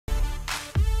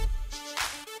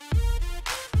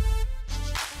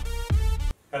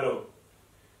Hello.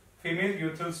 Female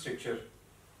urethral stricture,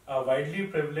 a widely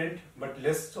prevalent but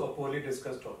less or poorly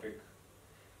discussed topic.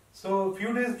 So,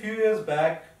 few years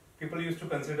back, people used to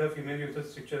consider female urethral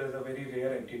stricture as a very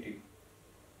rare entity.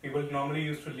 People normally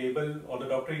used to label, or the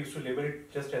doctor used to label it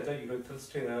just as a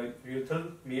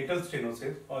urethral meatal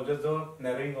stenosis, or just the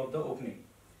narrowing of the opening.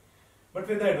 But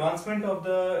with the advancement of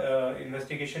the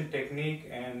investigation technique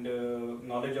and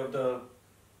knowledge of the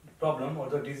problem or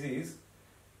the disease,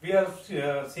 we are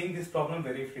seeing this problem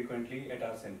very frequently at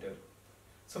our center.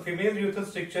 So female urethral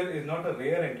stricture is not a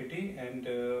rare entity, and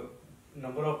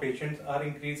number of patients are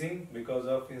increasing because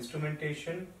of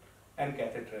instrumentation and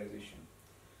catheterization.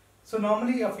 So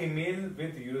normally a female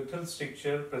with urethral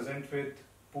stricture presents with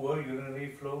poor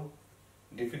urinary flow,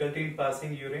 difficulty in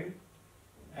passing urine,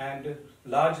 and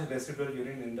large residual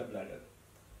urine in the bladder.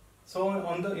 So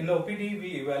in the OPD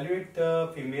we evaluate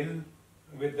the female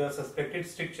with the suspected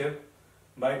stricture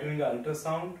by doing an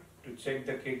ultrasound to check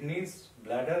the kidneys,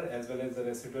 bladder as well as the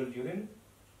residual urine.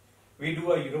 We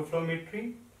do a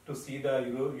uroflowmetry to see the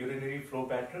urinary flow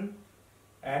pattern,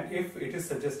 and if it is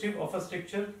suggestive of a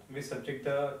stricture, we subject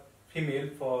the female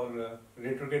for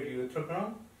retrograde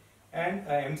urethrogram and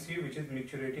a MCU, which is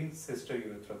micturating sister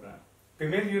urethrogram.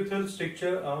 Female urethral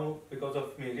stricture because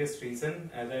of various reasons,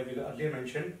 as I will earlier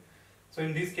mentioned. So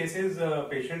in these cases,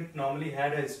 patient normally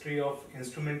had a history of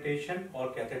instrumentation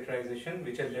or catheterization,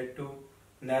 which has led to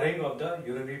narrowing of the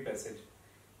urinary passage.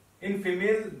 In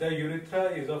female, the urethra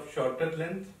is of shorter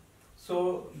length,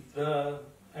 so the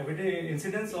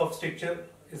incidence of stricture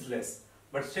is less,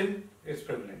 but still it's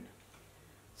prevalent.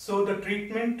 So the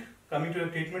treatment, coming to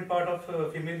the treatment part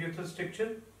of female urethral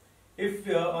stricture, if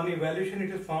on evaluation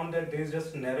it is found that there is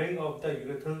just narrowing of the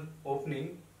urethral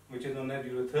opening, which is known as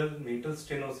urethral meatal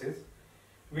stenosis,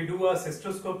 we do a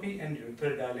cystoscopy and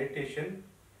urethral dilatation,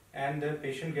 and the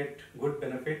patient get good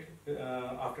benefit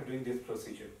after doing this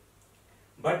procedure.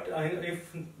 But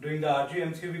if during the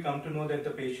RG-MCU we come to know that the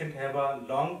patient have a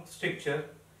long stricture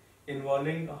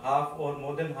involving half or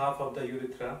more than half of the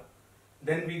urethra,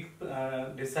 then we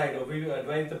decide, or we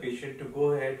advise the patient to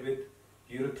go ahead with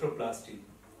urethroplasty.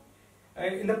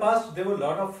 In the past, there were a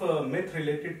lot of myth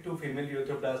related to female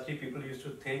urethroplasty. People used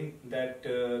to think that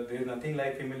there is nothing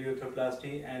like female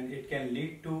urethroplasty, and it can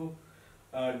lead to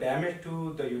damage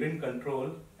to the urine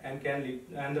control, and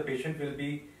the patient will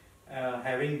be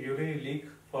having urinary leak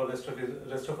for rest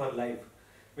of her life,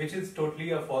 which is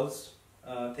totally a false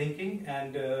thinking.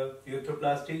 And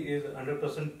urethroplasty is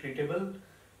 100% treatable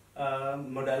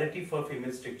modality for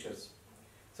female strictures.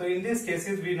 So in these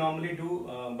cases, we normally do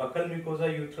buccal mucosa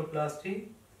urethroplasty,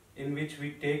 in which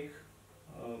we take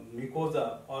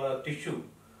mucosa or a tissue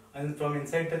and from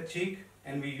inside the cheek,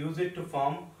 and we use it to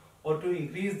form or to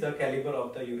increase the caliber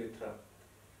of the urethra.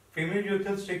 Female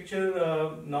urethral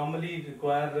stricture normally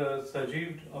require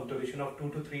surgery of duration of 2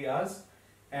 to 3 hours,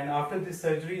 and after this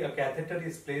surgery, a catheter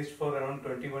is placed for around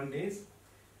 21 days.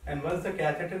 And once the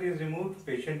catheter is removed,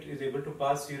 patient is able to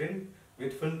pass urine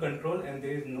with full control, and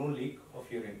there is no leak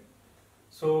of urine.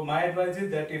 So my advice is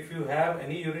that if you have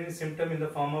any urinary symptom in the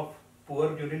form of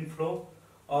poor urine flow,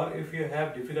 or if you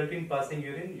have difficulty in passing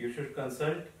urine, you should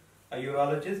consult a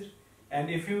urologist.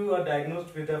 And if you are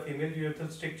diagnosed with a female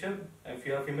urethral stricture, if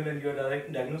you are female and you are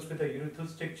diagnosed with a urethral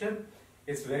stricture,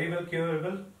 it's very well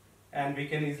curable, and we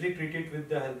can easily treat it with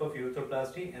the help of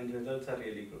urethroplasty, and results are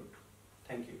really good.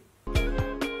 Thank you.